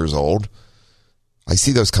 10 years old, I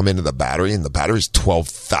see those come into the battery, and the battery's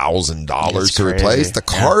 $12,000 to replace. The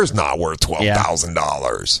car's not worth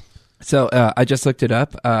 $12,000. So I just looked it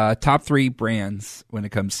up. Top three brands when it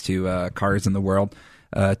comes to cars in the world.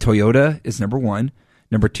 Toyota is number one.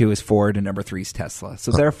 Number two is Ford, and number three is Tesla.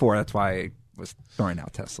 So therefore, that's why I was throwing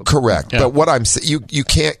out Tesla. Correct. Yeah. But what I'm saying, you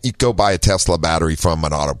can't go buy a Tesla battery from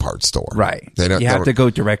an auto parts store. Right. You have to go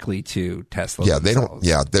directly to Tesla. Yeah, themselves.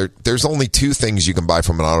 They don't. Yeah, there's only two things you can buy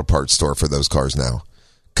from an auto parts store for those cars now: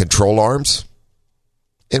 control arms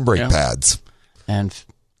and brake pads and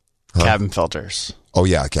cabin filters. Oh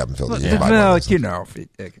yeah, cabin filter.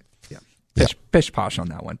 Pish posh on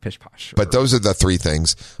that one. Pish posh. But those are the three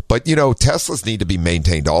things. But Teslas need to be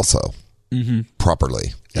maintained also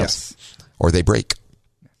properly. Yes. Or they break.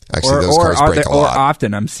 Actually, those cars break a lot. Or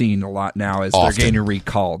often, I'm seeing a lot now is they're getting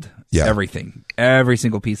recalled. Yeah. Everything. Every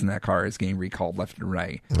single piece in that car is getting recalled left and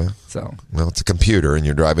right. Yeah. Well, it's a computer, and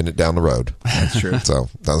you're driving it down the road. That's true. So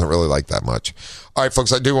it doesn't really like that much. All right,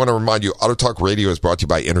 folks, I do want to remind you, Auto Talk Radio is brought to you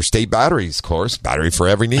by Interstate Batteries, of course. Battery for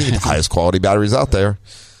every need. Highest quality batteries out there.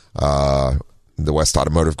 The West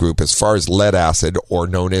Automotive Group, as far as lead acid, or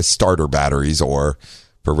known as starter batteries, or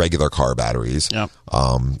for regular car batteries,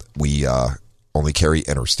 we only carry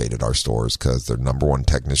Interstate at our stores because they're number one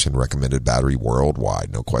technician recommended battery worldwide.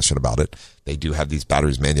 No question about it. They do have these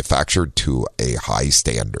batteries manufactured to a high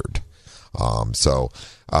standard.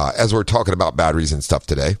 As we're talking about batteries and stuff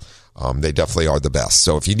today, they definitely are the best.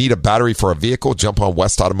 So if you need a battery for a vehicle, jump on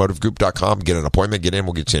westautomotivegroup.com, get an appointment, get in,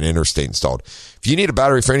 we'll get you an Interstate installed. If you need a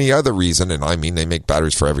battery for any other reason, and I mean they make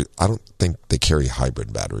batteries for I don't think they carry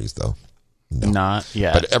hybrid batteries though. No. Not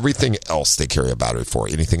yet. But everything else they carry a battery for,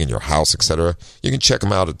 anything in your house, etc. You can check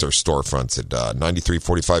them out at their storefronts at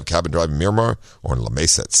 9345 Cabin Drive in Miramar, or in La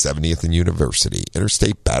Mesa at 70th and University.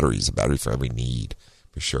 Interstate Batteries, a battery for every need,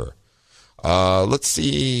 for sure. Let's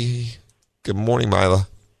see. Good morning, Mila.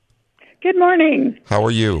 Good morning. How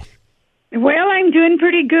are you? Well, I'm doing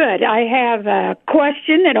pretty good. I have a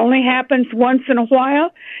question that only happens once in a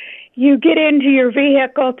while. You get into your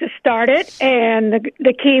vehicle to start it, and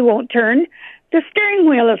the key won't turn. the steering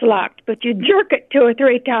wheel is locked, but you jerk it 2 or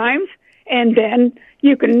 3 times, and then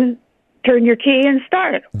you can turn your key and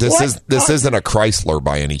start it. This isn't a Chrysler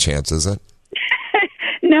by any chance, is it?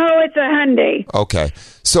 No, it's a Hyundai. Okay.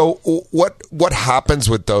 So what happens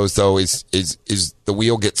with those though is the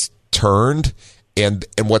wheel gets turned and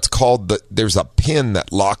what's called there's a pin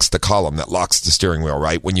that locks the column, that locks the steering wheel,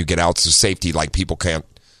 right? When you get out, so safety, like people can't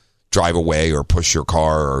drive away or push your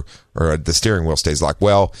car or the steering wheel stays locked.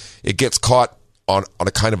 Well, it gets caught on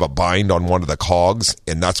a kind of a bind on one of the cogs,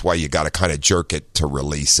 and that's why you got to kind of jerk it to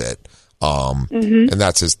release it. And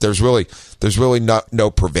that's just, there's really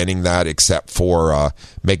no preventing that except for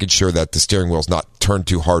making sure that the steering wheel's not turned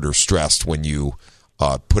too hard or stressed when you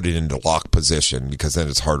put it into lock position, because then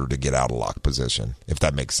it's harder to get out of lock position, if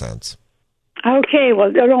that makes sense. Okay,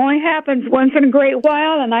 well, it only happens once in a great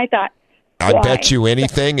while, and I thought, I bet you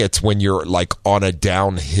anything it's when you're like on a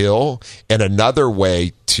downhill. And another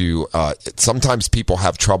way to sometimes people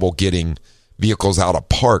have trouble getting vehicles out of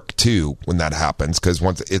park too when that happens, because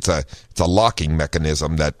once it's a locking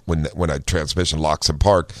mechanism that when a transmission locks in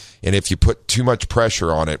park, and if you put too much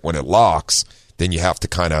pressure on it when it locks, then you have to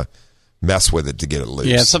kind of mess with it to get it loose.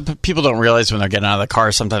 Yeah, some people don't realize when they're getting out of the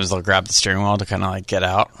car, sometimes they'll grab the steering wheel to kind of like get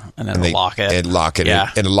out, and then they'll lock it. And lock it, yeah.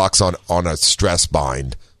 And it locks on a stress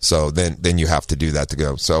bind. So then you have to do that to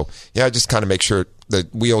go. So yeah, just kind of make sure the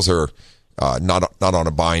wheels are not on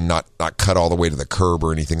a bind, not cut all the way to the curb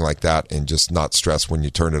or anything like that, and just not stress when you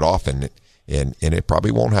turn it off, and it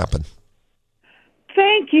probably won't happen.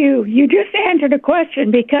 Thank you. You just answered a question,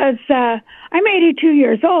 because I'm 82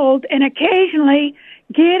 years old, and occasionally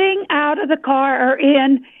getting out of the car or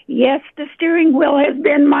in, yes, the steering wheel has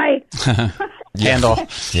been my handle.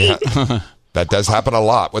 Yeah. That does happen a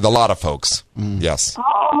lot with a lot of folks. Yes.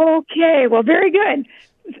 Okay. Well, very good.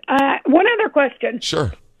 One other question.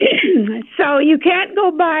 Sure. So you can't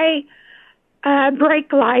go buy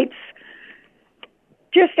brake lights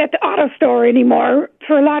just at the auto store anymore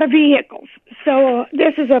for a lot of vehicles. So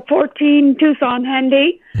this is a 14 Tucson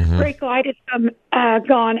Hyundai. Brake light has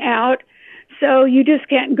gone out. So you just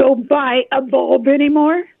can't go buy a bulb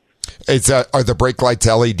anymore? Are the brake lights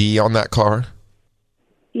LED on that car?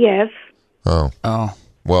 Yes. Oh.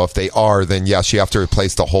 Well, if they are, then yes, you have to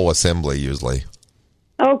replace the whole assembly usually.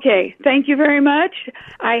 Okay. Thank you very much.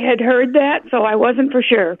 I had heard that, so I wasn't for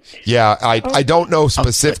sure. Yeah, I don't know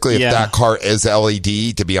specifically if that car is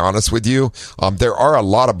LED, to be honest with you. There are a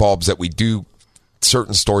lot of bulbs that we do,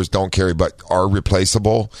 certain stores don't carry, but are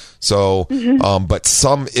replaceable. So, but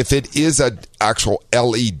some, if it is an actual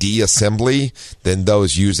LED assembly, then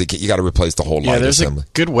those usually you got to replace the whole light assembly. There's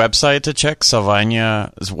a good website to check,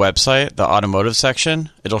 Sylvania's website, the automotive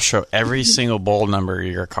section. It'll show every single bulb number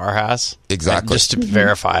your car has. Exactly. Just to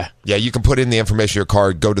verify. Yeah, you can put in the information of your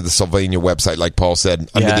car, go to the Sylvania website, like Paul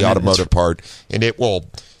said, under the automotive part, and it will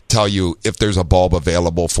tell you if there's a bulb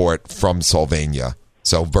available for it from Sylvania.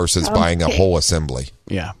 So versus buying a whole assembly.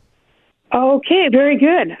 Yeah. Okay, very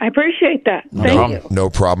good. I appreciate that. Thank you. No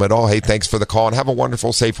problem at all. Hey, thanks for the call, and have a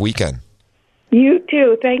wonderful, safe weekend. You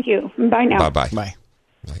too. Thank you. Bye now. Bye. Bye.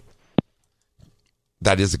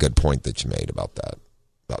 That is a good point that you made about that,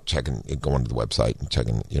 about checking, going to the website and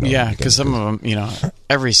checking. Yeah, because some of them,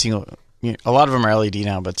 every single, a lot of them are LED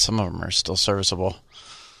now, but some of them are still serviceable.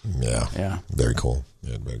 Yeah. Yeah. Very cool.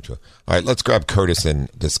 Yeah, very cool. All right, let's grab Curtis in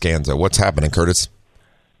Descanso. What's happening, Curtis?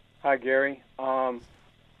 Hi, Gary. I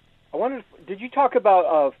wondered, did you talk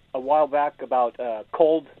about a while back about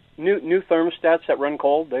cold new thermostats that run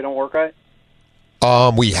cold? They don't work right.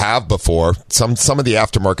 We have before. Some of the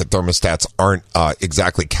aftermarket thermostats aren't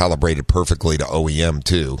exactly calibrated perfectly to OEM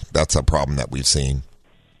too. That's a problem that we've seen.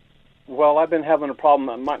 Well, I've been having a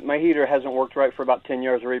problem. My heater hasn't worked right for about 10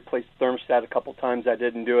 years. I replaced the thermostat a couple times. I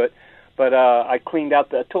didn't do it, but I cleaned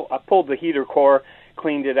out I pulled the heater core,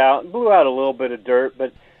 cleaned it out, blew out a little bit of dirt,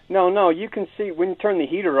 but. No, you can see, when you turn the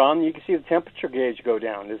heater on, you can see the temperature gauge go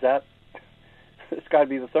down. It's got to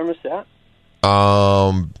be the thermostat?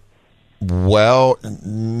 Well,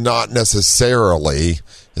 not necessarily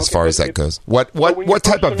as far as that goes. What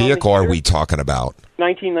type of vehicle are we talking about?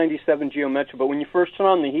 1997 Geo Metro, but when you first turn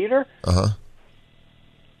on the heater,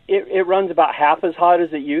 it runs about half as hot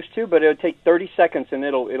as it used to, but it'll take 30 seconds and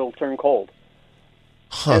it'll turn cold.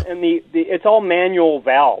 Huh. And the it's all manual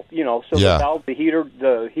valve, so the valve, the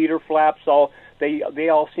heater flaps, they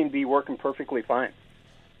all seem to be working perfectly fine.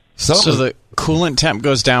 So the coolant temp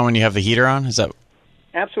goes down when you have the heater on? Is that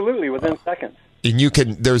absolutely within seconds? And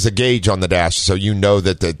there's a gauge on the dash, so you know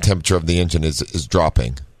that the temperature of the engine is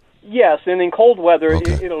dropping. Yes, and in cold weather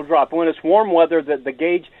it'll drop. When it's warm weather, the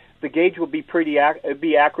gauge the gauge will be be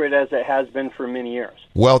accurate as it has been for many years.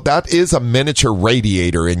 Well, that is a miniature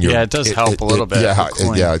radiator in your. Yeah, it does help a little bit.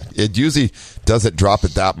 Yeah. It usually doesn't drop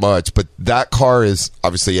it that much, but that car is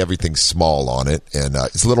obviously everything's small on it, and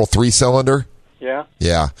it's a little 3-cylinder. Yeah.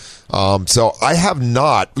 Yeah. So I have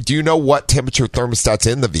not. Do you know what temperature thermostat's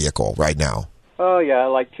in the vehicle right now? Oh, yeah,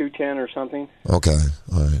 like 210 or something. Okay.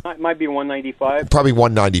 All right. It might be 195. Probably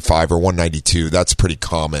 195 or 192. That's pretty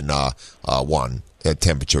common one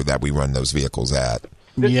temperature that we run those vehicles at.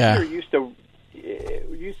 This heater used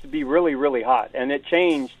to be really, really hot, and it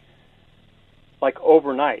changed like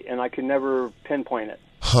overnight, and I could never pinpoint it.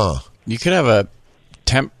 Huh. You could have a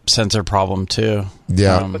temp sensor problem, too.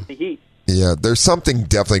 Yeah. But the heat. Yeah, there's something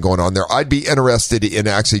definitely going on there. I'd be interested in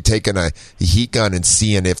actually taking a heat gun and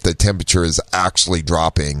seeing if the temperature is actually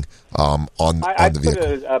dropping on the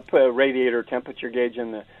vehicle. I put a radiator temperature gauge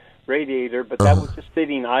in the radiator, but that was just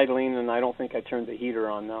sitting idling, and I don't think I turned the heater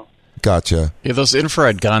on now. Gotcha. Yeah, those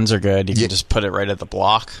infrared guns are good. You can just put it right at the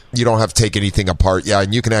block. You don't have to take anything apart. Yeah,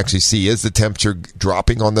 and you can actually see, is the temperature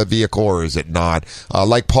dropping on the vehicle or is it not?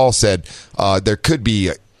 Like Paul said, there could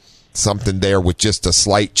be something there with just a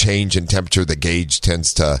slight change in temperature. The gauge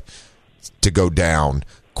tends to go down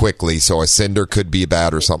quickly, so a cinder could be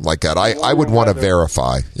bad or something like that. I would want to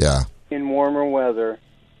verify. Yeah. In warmer weather,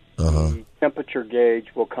 the temperature gauge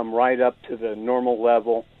will come right up to the normal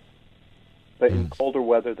level, but in colder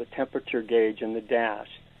weather, the temperature gauge in the dash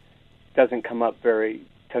doesn't come up to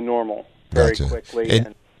normal very quickly,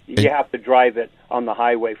 and you have to drive it on the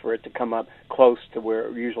highway for it to come up close to where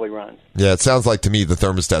it usually runs. Yeah, it sounds like to me the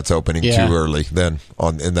thermostat's opening too early then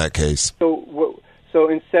in that case. So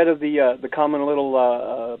instead of the common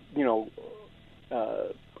little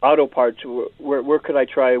auto parts, where could I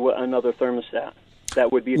try another thermostat?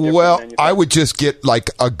 That would be a different I would just get like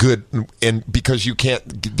a good, and because you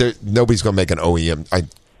can't, nobody's going to make an OEM.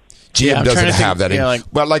 GM doesn't have that.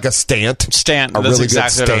 Like a Stant. Stant. That's really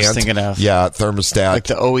exactly good what I was thinking of. Yeah, thermostat. Like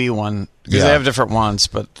the OE one. Because they have different ones,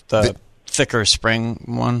 but the thicker spring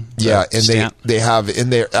one. Yeah, and they have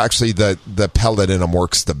in there, actually the pellet in them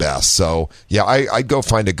works the best. So, yeah, I'd go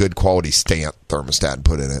find a good quality Stant thermostat and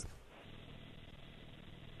put in it.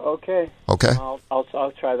 Okay. I'll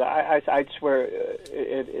try that. I'd swear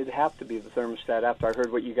it'd have to be the thermostat after I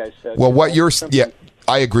heard what you guys said. Well,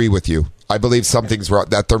 I agree with you. I believe something's wrong.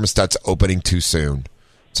 That thermostat's opening too soon.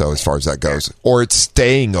 So as far as that goes, or it's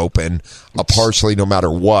staying open partially no matter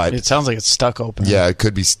what. It sounds like it's stuck open. Yeah, it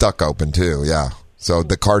could be stuck open too. Yeah. So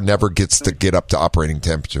the car never gets to get up to operating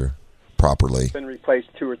temperature properly. It's been replaced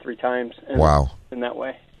 2 or 3 times. In that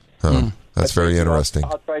way. Huh. That's very interesting.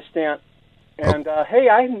 I'll try Stant. And hey,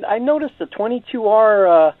 I noticed the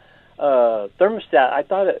 22R thermostat. I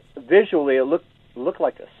thought visually it looked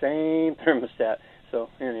like the same thermostat. So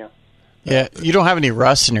anyhow. Yeah, you don't have any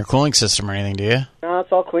rust in your cooling system or anything, do you? No,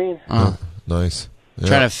 it's all clean. Oh, nice.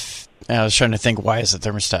 Yeah. I was trying to think, why is the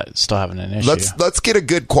thermostat still having an issue? Let's get a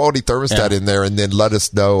good quality thermostat in there, and then let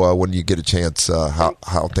us know when you get a chance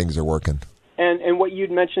how things are working. And what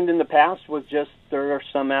you'd mentioned in the past was just there are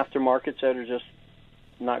some aftermarkets that are just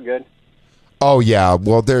not good. Oh, yeah.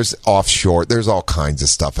 Well, there's offshore. There's all kinds of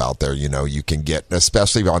stuff out there, you can get,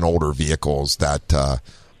 especially on older vehicles that,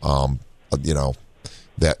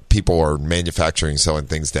 that people are manufacturing, selling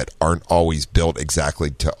things that aren't always built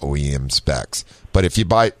exactly to OEM specs. But if you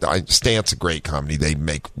buy, Stant's a great company. They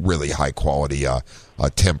make really high quality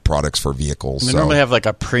temp products for vehicles. They normally have like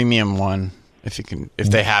a premium one if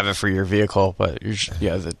they have it for your vehicle, but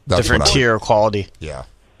the different tier of quality. Yeah.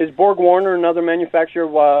 Is Borg Warner another manufacturer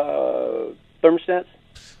of thermostats?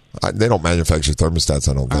 They don't manufacture thermostats,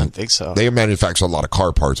 I don't think. I don't think so. They manufacture a lot of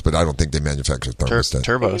car parts, but I don't think they manufacture thermostats.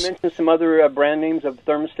 Turbos. Can you mention some other brand names of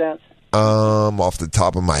thermostats? Off the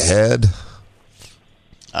top of my head,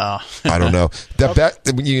 I don't know.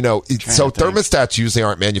 So thermostats usually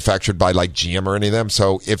aren't manufactured by like GM or any of them.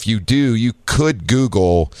 So if you do, you could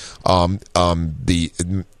Google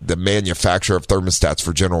the manufacturer of thermostats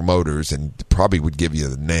for General Motors, and probably would give you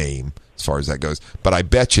the name as far as that goes. But I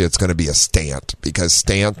bet you it's going to be a Stant, because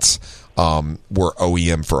Stants were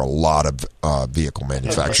OEM for a lot of vehicle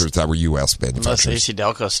manufacturers that were U.S. manufacturers. Unless AC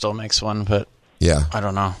Delco still makes one, but I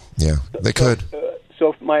don't know. Yeah, they could.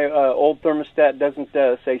 So if my old thermostat doesn't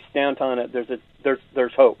say Stant on it,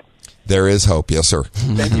 there's hope. There is hope, yes, sir.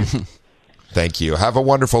 Thank you. Thank you. Have a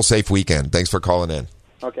wonderful, safe weekend. Thanks for calling in.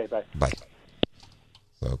 Okay, bye. Bye.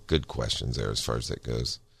 So good questions there as far as that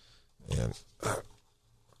goes. And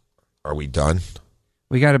are we done?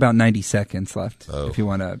 We got about 90 seconds left. If you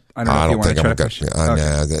want to, I don't know if you want to try to push it.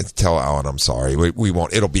 Okay. Tell Alan I'm sorry. We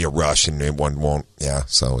won't. It'll be a rush, and it won't. Yeah.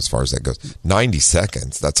 So as far as that goes, 90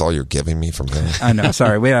 seconds. That's all you're giving me from him. I know.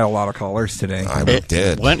 Sorry, we had a lot of callers today.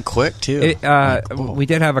 It went quick too. We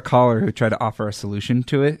did have a caller who tried to offer a solution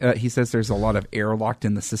to it. He says there's a lot of air locked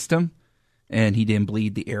in the system, and he didn't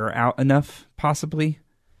bleed the air out enough, possibly,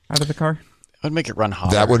 out of the car. That would make it run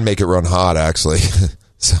hot. That would make it run hot, actually.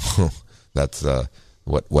 So that's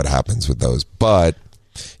what happens with those. But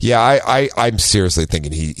yeah, I'm seriously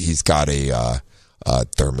thinking he's got a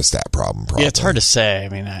thermostat problem. Probably. Yeah, it's hard to say. I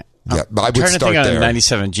mean, I would trying to start think on there. the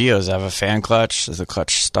 97 Geos. I have a fan clutch. Is the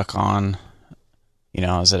clutch stuck on?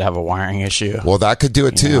 Does it have a wiring issue? Well, that could do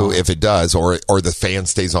it too if it does, or the fan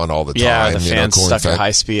stays on all the time. Yeah, the fan's stuck at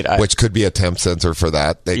high speed, which could be a temp sensor for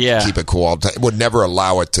that. They keep it cool all the time. It would never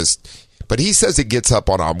allow it to. But he says it gets up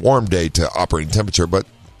on a warm day to operating temperature, but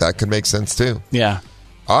that could make sense too. Yeah.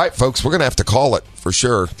 All right, folks, we're going to have to call it for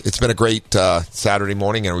sure. It's been a great Saturday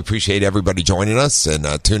morning, and we appreciate everybody joining us and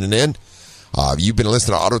tuning in. You've been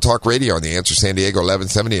listening to Auto Talk Radio on the Answer San Diego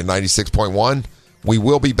 1170 and 96.1. We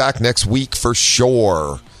will be back next week for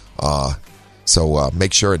sure. So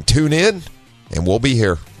make sure and tune in, and we'll be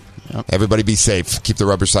here. Yep. Everybody be safe. Keep the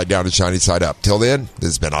rubber side down and shiny side up. Till then,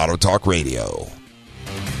 this has been Auto Talk Radio.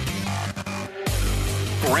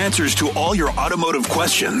 For answers to all your automotive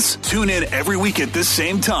questions, tune in every week at this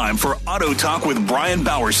same time for Auto Talk with Brian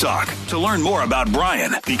Bowersock. To learn more about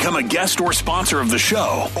Brian, become a guest or sponsor of the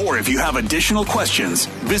show, or if you have additional questions,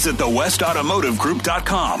 visit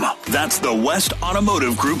thewestautomotivegroup.com. That's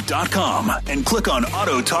thewestautomotivegroup.com and click on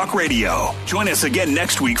Auto Talk Radio. Join us again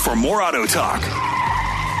next week for more Auto Talk.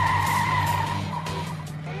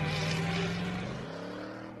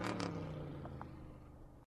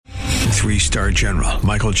 Three-star General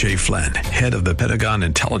Michael J. Flynn, head of the Pentagon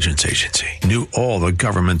Intelligence Agency, knew all the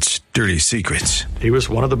government's dirty secrets. He was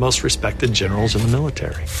one of the most respected generals in the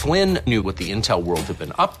military. Flynn knew what the intel world had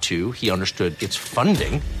been up to. He understood its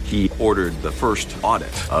funding. He ordered the first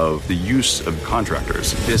audit of the use of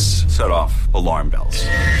contractors. This set off alarm bells.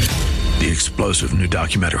 The explosive new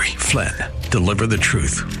documentary, Flynn, Deliver the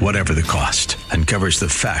Truth, Whatever the Cost, uncovers the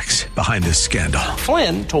facts behind this scandal.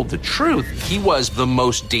 Flynn told the truth. He was the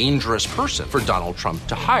most dangerous person for Donald Trump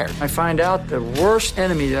to hire. I find out the worst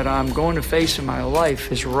enemy that I'm going to face in my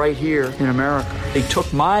life is right here in America. They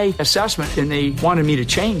took my assessment and they wanted me to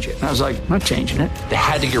change it. And I was like, I'm not changing it. They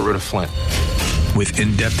had to get rid of Flynn. With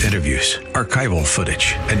in-depth interviews, archival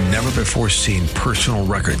footage, and never-before-seen personal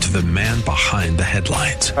records of the man behind the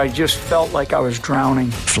headlines. I just felt like I was drowning.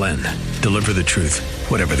 Flynn, Deliver the Truth,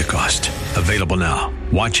 Whatever the Cost. Available now.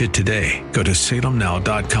 Watch it today. Go to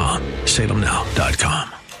salemnow.com.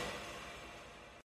 salemnow.com.